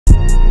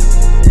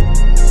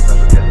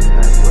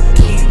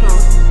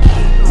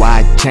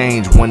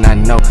change when I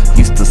know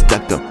you still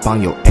stuck up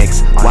on your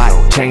ex? Why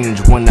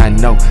change when I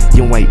know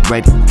you ain't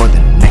ready for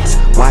the next?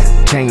 Why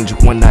change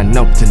when I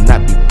know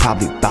tonight be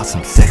probably about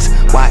some sex?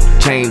 Why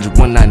change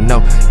when I know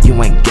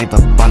you ain't gave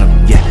up on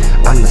them yet?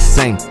 I'm the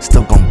same,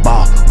 still gon'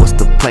 ball. What's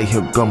the play?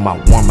 Here go my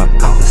warm-up.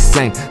 I'm the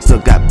same, still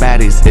got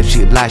baddies. If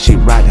she lie, she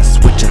ride and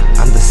switch her.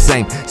 I'm the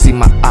same, see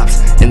my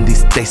ops in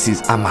these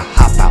Stacy's, I'ma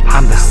hop out.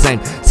 I'm the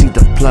same, see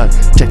the plug,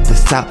 check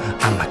this out,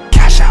 I'ma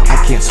cash out.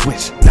 I can't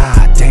switch,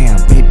 nah damn,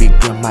 baby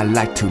girl, my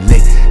life too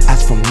late.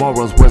 As for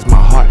morals, where's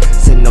my heart?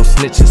 Said no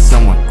snitches,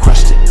 someone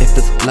crushed it. If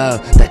it's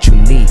love that you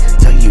need,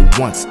 tell you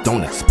once,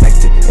 don't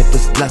expect it. If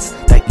it's lust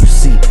that you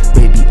see,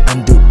 baby,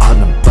 undo all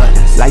them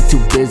buttons. Like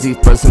too busy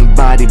for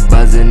somebody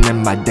buzzing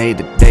in my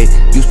day-to-day.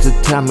 Used to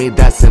tell me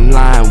that's in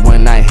line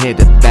when I hit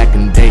it back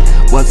in the day.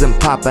 Wasn't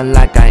popping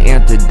like I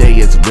am today,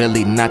 it's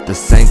really not the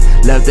same.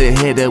 Love to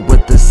hit it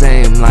with the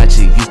same line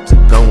she used to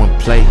go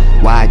and play.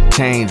 Why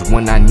change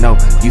when I know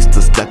you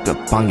still stuck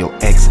up on your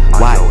ex?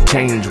 Why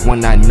change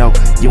when I know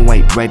you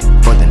ain't ready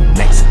for the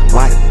next?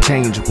 Why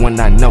change when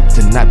I know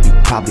tonight be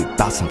probably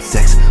about some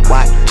sex?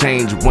 Why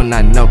change when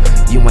I know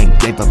you ain't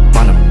gave up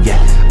on them yet?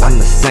 I'm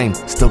the same,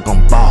 still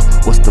gon' ball.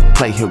 What's the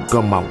play? Here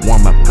go my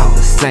warm-up. I'm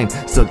the same,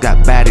 still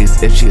got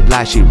baddies. If she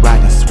lie, she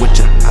ride and switch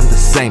her. I'm the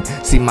same,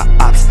 see my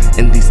ops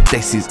in these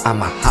Stacy's,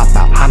 I'ma hop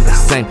out. I'm the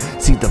same,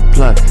 see the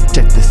plug,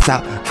 check this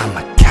out,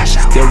 I'ma cash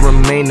out. Still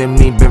remaining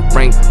me, been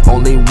frank,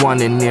 only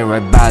one in there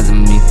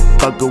advising me.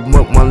 Fuckin'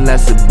 with one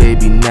lesser,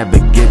 baby, never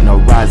get no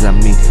rise on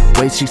me.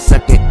 Way she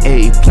suckin'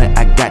 eggplant,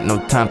 I got no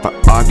time for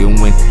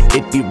arguing.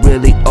 If you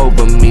really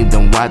over me,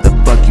 then why the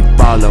fuck you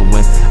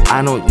following?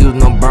 I don't use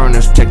no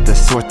burners, check the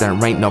source, there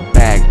ain't no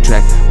bag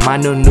track. My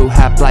new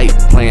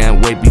half-life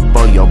plan way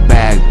before your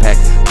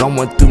backpack.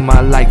 Going through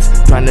my likes,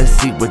 trying to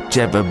see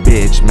whichever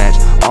bitch match.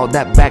 All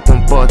that back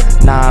and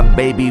forth, nah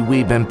baby,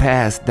 we been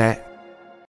past that.